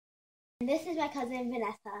This is my cousin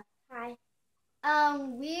Vanessa. Hi.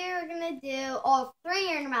 We're gonna do all three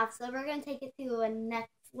in your mouth, so we're gonna take it to a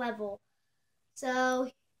next level. So,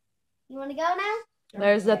 you want to go now?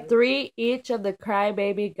 There's the 3 each of the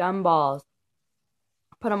crybaby gumballs.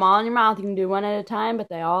 Put them all in your mouth. You can do one at a time, but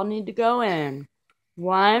they all need to go in.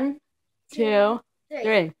 1, 2,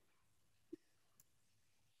 3.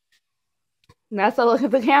 That's a look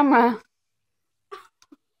at the camera.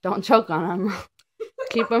 Don't choke on them.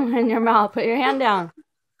 Keep them in your mouth. Put your hand down.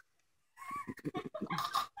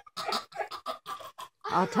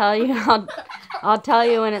 I'll tell you. I'll tell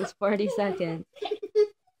you when it's 40 seconds.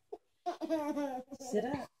 Sit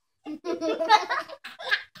up.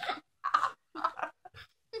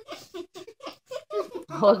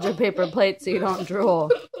 Hold your paper plate so you don't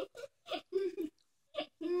drool.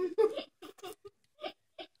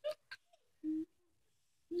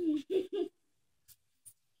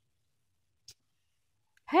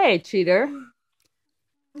 Hey, cheater.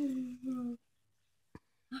 It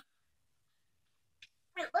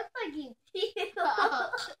looks like you cheated.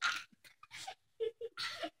 Look.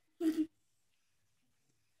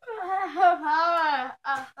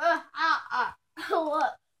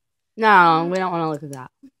 No, we don't want to look at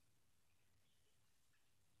that.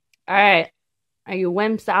 Alright. Are you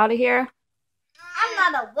wimps out of here?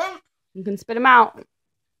 I'm not a wimp. You can spit them out.